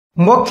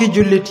mbokki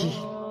jullit yi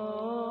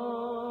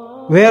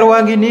weer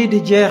waa ngi nii di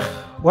jeex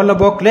wala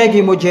bokk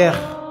léegi mu jeex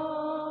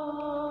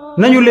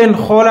nañu leen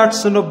xoolaat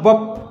sunu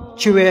bopp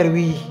ci weer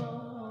wii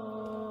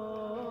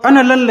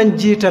ana lan lañ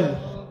jiital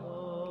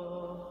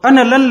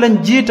ana lan lañ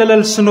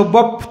jiitalal sunu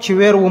bopp ci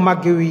weer wu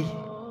màgg wi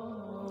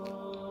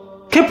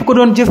képp ku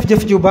doon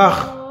jëf-jëf ju baax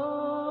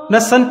na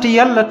sant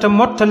yàlla te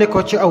mottali ko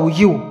ci aw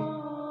yiw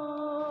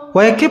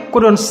waaye képp ku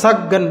doon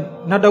sàggan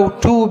na daw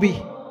tuubi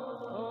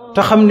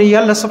te xam ni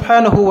yàlla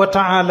subhaanahu wa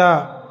ta'ala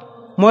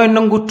mooy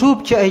nangu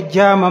tuub ci ay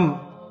jaamam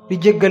di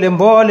jéggale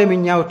mboole mi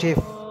ñaawteef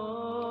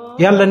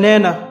yàlla nee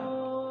na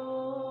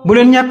bu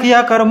leen ñàkk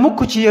yaakaar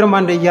mukk ci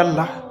yërmande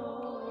yàlla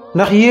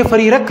ndax yéefar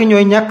yi rekk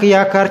ñooy ñàkk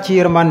yaakaar ci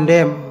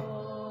yërmandeem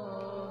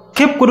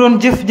képp ku doon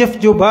jëf-jëf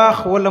ju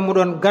baax wala mu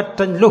doon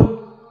gàttañ lu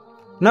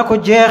na ko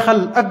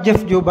jeexal ak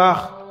jëf ju baax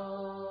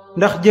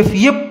ndax jëf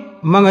yépp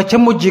ma nga ca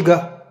mujj ga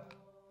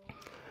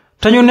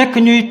te ñu nekk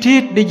ñuy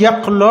tiit di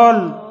jàq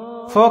lool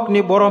foog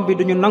ni borom bi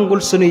duñu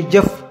nangul sunuy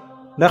jëf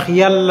ndax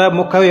yàlla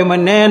mu kawe ma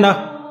nee na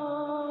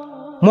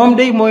moom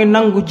day mooy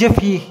nangu jëf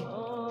yi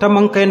te ma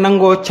ngi koy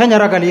nangoo cañ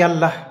ragal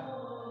yàlla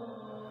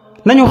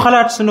nañu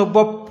xalaat sunu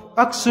bopp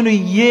ak sunuy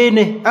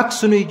yéene ak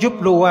sunuy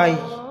jubluwaay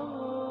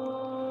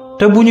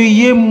te bu ñu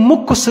yéem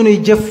mukk sunuy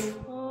jëf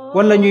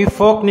wala ñuy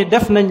foog ni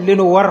def nañ li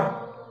nu war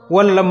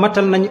wala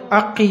matal nañ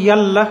àqi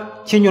yàlla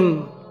ci ñun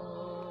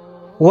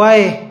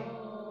waaye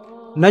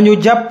nañu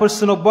jàpp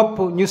sunu bopp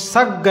ñu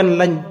sàggan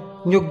lañ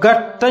ñu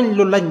gàttañ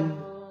lu lañ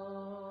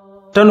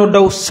te nu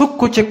daw sukk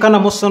ci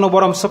kanamu sunu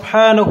borom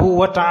subhaanahu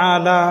wa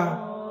ta'ala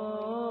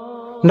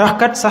ndax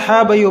kat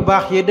saxaaba yu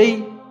baax yi day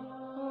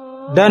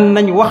daan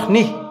nañ wax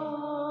ni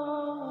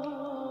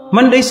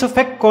man day su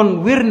fekkoon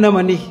wér na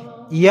ma ni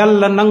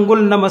yàlla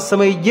nangul na ma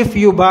samay jëf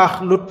yu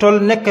baax lu tol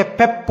nekk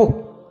pepp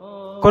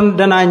kon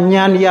danaa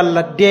ñaan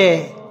yàlla dee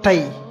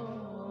tey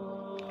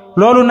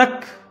loolu nag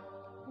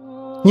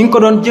ñi ngi ko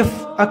doon jëf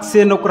ak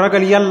seenu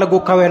ragal yàlla gu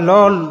kawe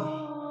lool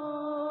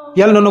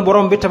yàlla na nu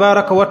borom bi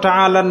tabaaraka wa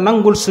ta'ala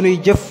nangul sunuy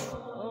jëf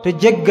te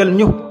jéggal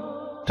ñu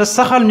te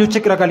saxal ñu ci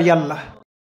ragal yàlla